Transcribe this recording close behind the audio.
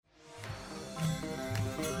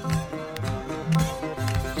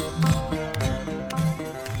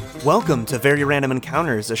Welcome to Very Random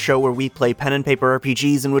Encounters, a show where we play pen and paper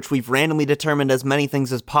RPGs in which we've randomly determined as many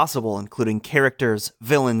things as possible, including characters,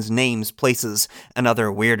 villains, names, places, and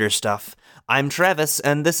other weirder stuff. I'm Travis,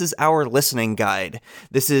 and this is our listening guide.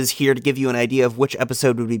 This is here to give you an idea of which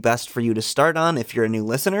episode would be best for you to start on if you're a new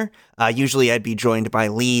listener. Usually I'd be joined by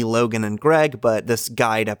Lee, Logan, and Greg, but this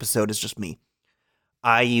guide episode is just me.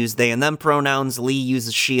 I use they and them pronouns, Lee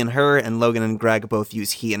uses she and her, and Logan and Greg both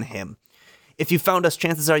use he and him. If you found us,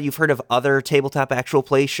 chances are you've heard of other tabletop actual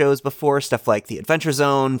play shows before, stuff like The Adventure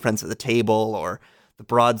Zone, Friends of the Table, or The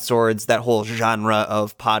Broadswords, that whole genre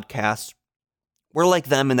of podcasts. We're like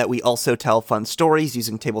them in that we also tell fun stories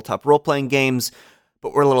using tabletop role-playing games,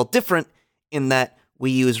 but we're a little different in that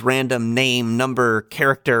we use random name, number,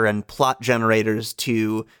 character, and plot generators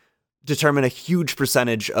to determine a huge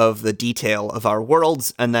percentage of the detail of our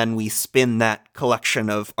worlds, and then we spin that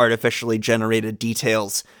collection of artificially generated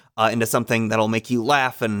details into something that'll make you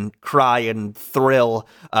laugh and cry and thrill,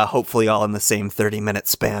 hopefully all in the same 30-minute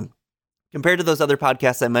span. Compared to those other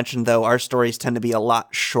podcasts I mentioned, though, our stories tend to be a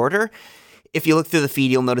lot shorter. If you look through the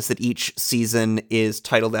feed, you'll notice that each season is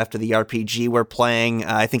titled after the RPG we're playing.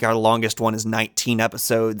 I think our longest one is 19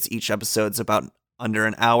 episodes. Each episode's about under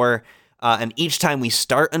an hour. And each time we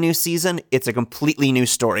start a new season, it's a completely new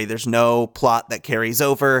story. There's no plot that carries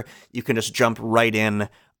over. You can just jump right in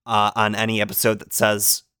on any episode that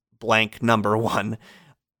says blank number 1.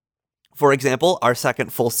 For example, our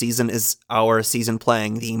second full season is our season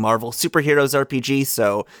playing the Marvel Superheroes RPG,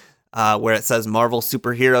 so where it says Marvel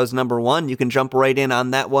Superheroes number 1, you can jump right in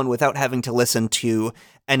on that one without having to listen to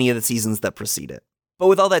any of the seasons that precede it. But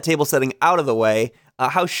with all that table setting out of the way,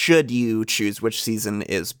 how should you choose which season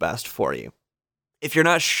is best for you? If you're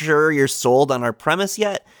not sure you're sold on our premise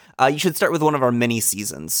yet, you should start with one of our mini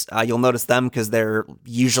seasons. You'll notice them because they're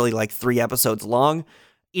usually like 3 episodes long.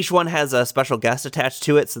 Each one has a special guest attached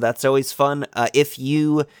to it, so that's always fun. If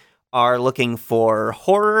you are looking for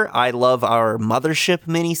horror, I love our Mothership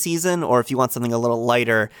mini-season, or if you want something a little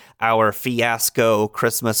lighter, our Fiasco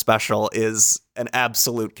Christmas special is an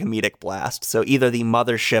absolute comedic blast. So either the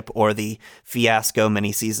Mothership or the Fiasco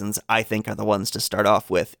mini-seasons, I think, are the ones to start off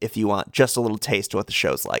with if you want just a little taste of what the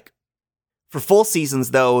show's like. For full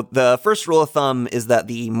seasons, though, the first rule of thumb is that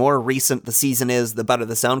the more recent the season is, the better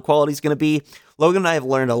the sound quality is going to be. Logan and I have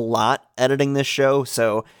learned a lot editing this show,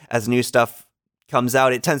 so as new stuff comes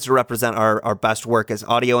out, it tends to represent our best work as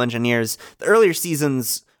audio engineers. The earlier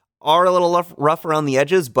seasons are a little rough around the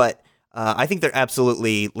edges, but I think they're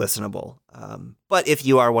absolutely listenable. But if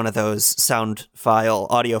you are one of those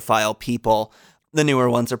audio file people, the newer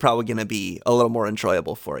ones are probably going to be a little more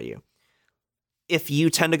enjoyable for you. If you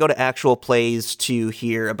tend to go to actual plays to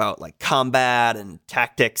hear about like combat and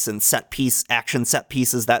tactics and action set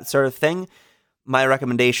pieces, that sort of thing, my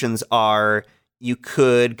recommendations are you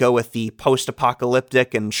could go with the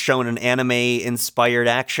post-apocalyptic and shonen anime-inspired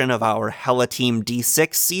action of our Hella Team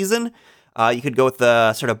D6 season. You could go with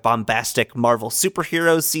the sort of bombastic Marvel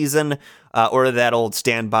Superheroes season, or that old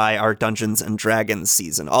standby, our Dungeons and Dragons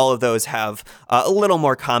season. All of those have a little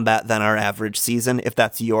more combat than our average season, if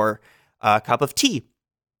that's your cup of tea.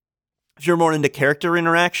 If you're more into character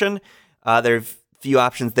interaction, there are a few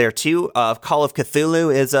options there too. Call of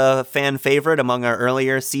Cthulhu is a fan favorite among our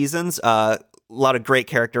earlier seasons. A lot of great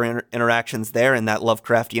character interactions there in that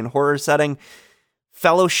Lovecraftian horror setting.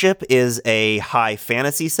 Fellowship is a high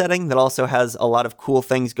fantasy setting that also has a lot of cool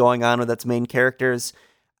things going on with its main characters.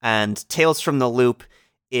 And Tales from the Loop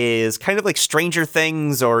is kind of like Stranger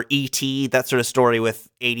Things or E.T., that sort of story with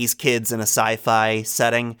 80s kids in a sci-fi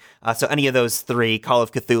setting. So any of those 3, Call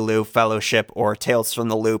of Cthulhu, Fellowship, or Tales from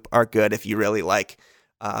the Loop, are good if you really like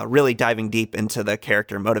really diving deep into the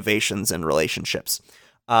character motivations and relationships.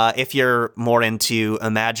 If you're more into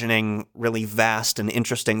imagining really vast and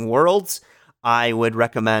interesting worlds, I would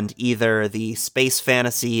recommend either the space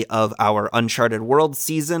fantasy of our Uncharted World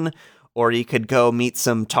season, or you could go meet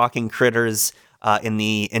some talking critters in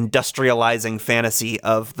the industrializing fantasy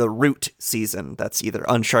of the Root season. That's either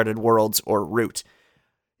Uncharted Worlds or Root.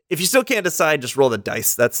 If you still can't decide, just roll the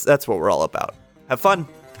dice. That's what we're all about. Have fun.